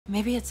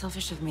Maybe it's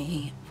selfish of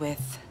me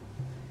with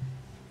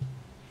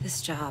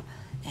this job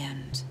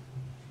and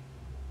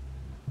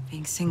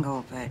being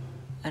single, but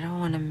I don't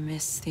want to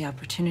miss the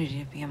opportunity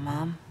to be a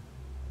mom.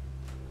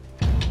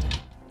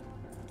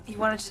 You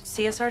wanted to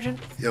see a sergeant?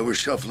 Yeah, we're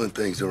shuffling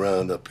things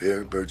around up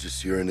here.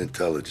 Burgess, you're in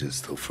intelligence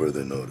till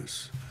further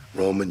notice.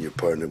 Roman, you're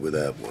partnered with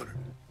Atwater.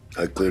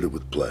 I cleared it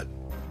with Platt.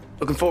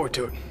 Looking forward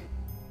to it.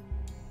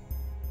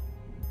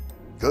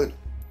 Good.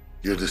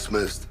 You're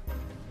dismissed.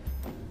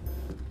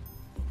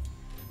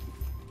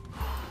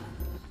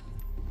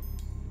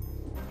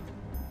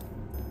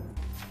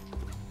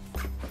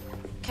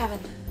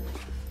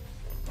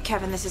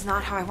 Kevin, this is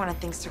not how I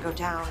wanted things to go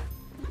down.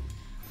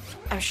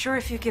 I'm sure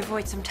if you give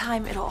Voight some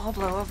time, it'll all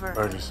blow over.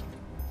 Burgess,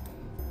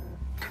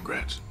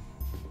 congrats.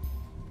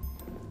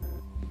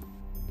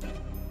 I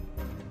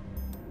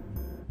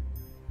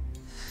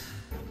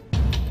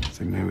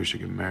think maybe we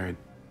should get married.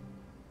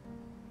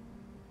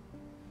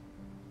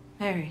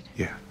 Married?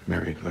 Yeah,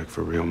 married, like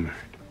for real married.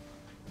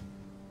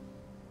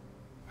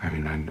 I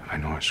mean, I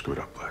know I screwed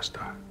up last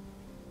time.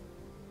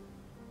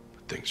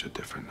 But things are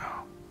different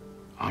now.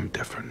 I'm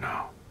different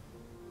now.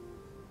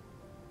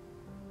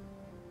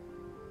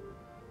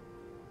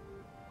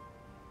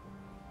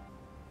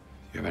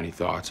 You have any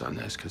thoughts on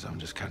this? Because I'm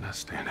just kind of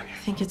standing here. I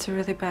think it's a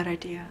really bad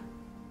idea.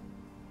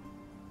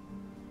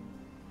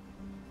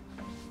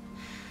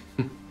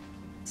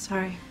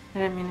 Sorry, I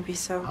didn't mean to be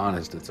so...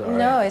 Honest, it's all right.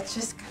 No, it's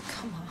just,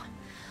 come on.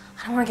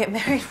 I don't want to get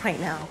married right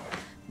now.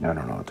 I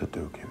don't know what to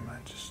do, Kim.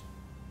 I'm just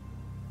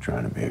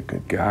trying to be a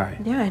good guy.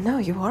 Yeah, I know,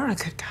 you are a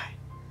good guy.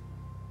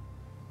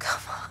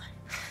 Come on.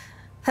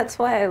 That's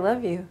why I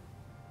love you.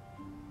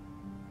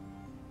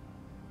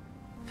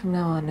 From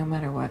now on, no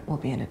matter what, we'll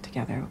be in it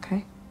together,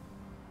 okay?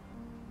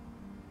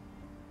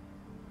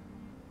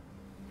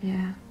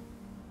 Yeah.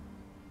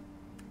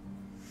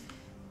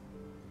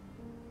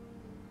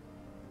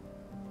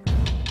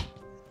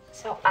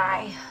 So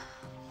I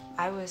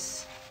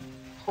was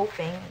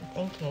hoping and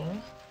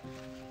thinking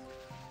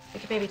we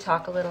could maybe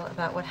talk a little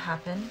about what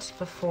happened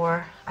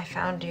before I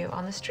found you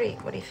on the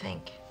street. What do you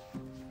think?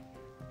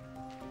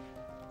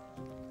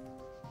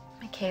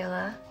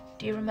 Michaela,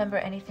 do you remember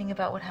anything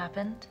about what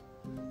happened?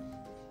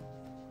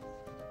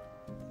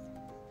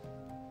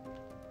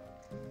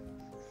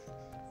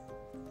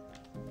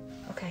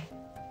 Okay.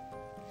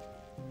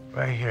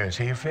 Right here. Is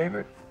he your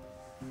favorite?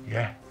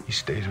 Yeah, he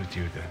stays with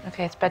you then.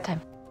 Okay, it's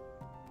bedtime.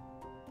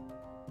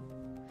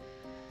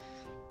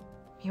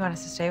 You want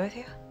us to stay with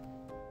you?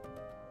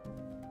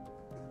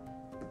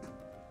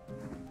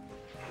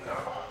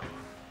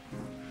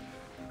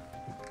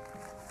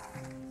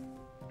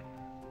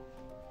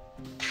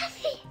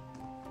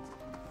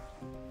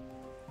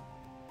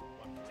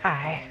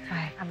 Hi.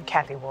 Hi. I'm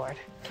Kathy Ward.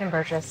 Kim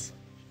Burgess.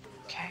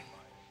 Okay.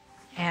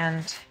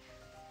 And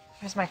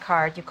here's my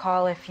card. You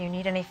call if you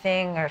need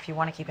anything or if you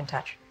want to keep in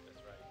touch.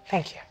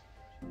 Thank you.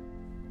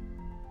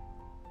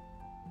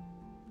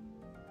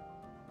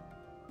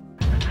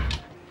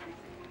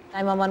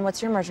 "911,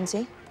 what's your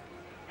emergency?"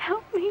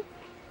 Help me.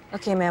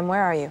 Okay, ma'am,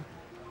 where are you?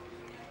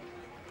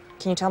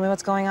 Can you tell me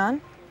what's going on?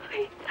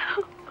 Please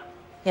help.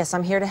 Yes,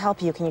 I'm here to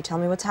help you. Can you tell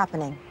me what's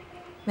happening?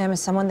 Ma'am,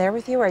 is someone there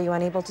with you? Are you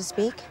unable to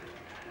speak?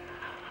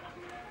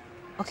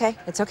 Okay,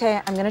 it's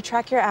okay. I'm gonna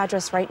track your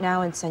address right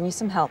now and send you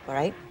some help, all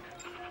right?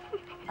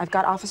 I've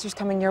got officers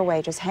coming your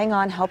way. Just hang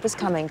on, help is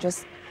coming.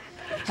 Just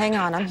hang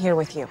on, I'm here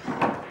with you.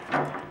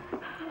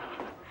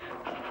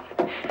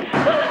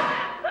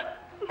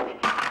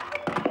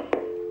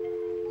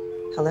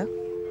 Hello?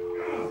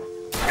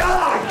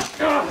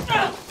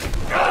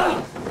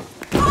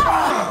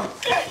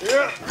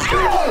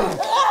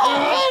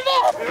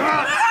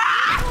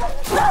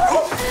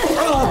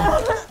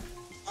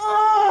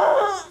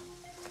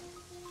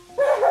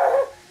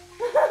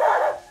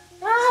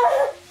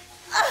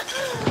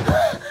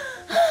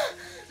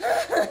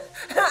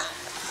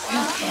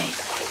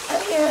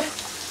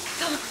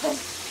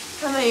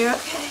 Come on, you're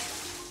okay.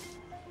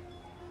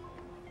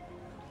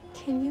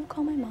 Can you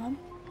call my mom?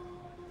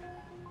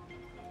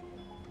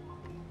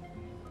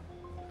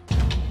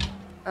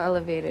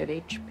 Elevated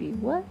HB,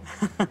 what?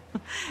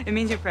 It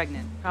means you're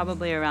pregnant,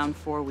 probably around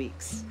 4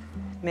 weeks.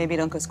 Maybe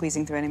don't go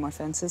squeezing through any more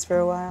fences for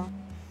a while.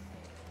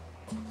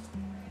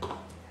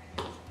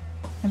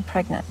 I'm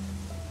pregnant.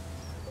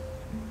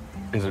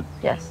 Is it?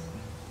 Yes.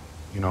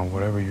 You know,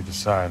 whatever you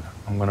decide,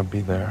 I'm gonna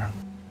be there.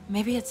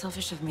 Maybe it's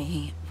selfish of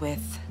me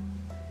with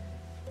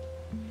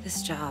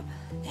this job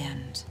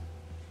and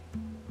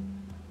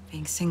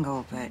being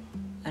single, but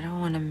I don't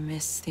want to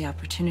miss the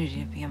opportunity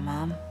to be a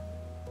mom.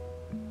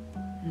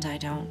 And I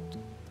don't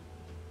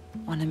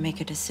want to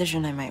make a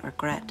decision I might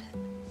regret.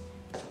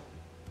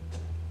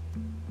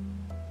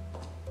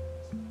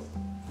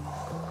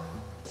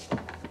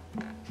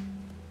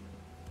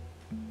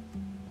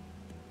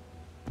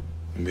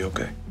 You'll be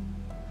okay.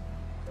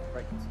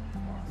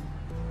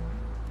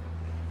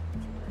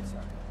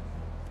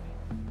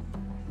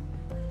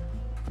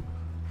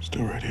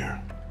 Still right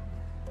here.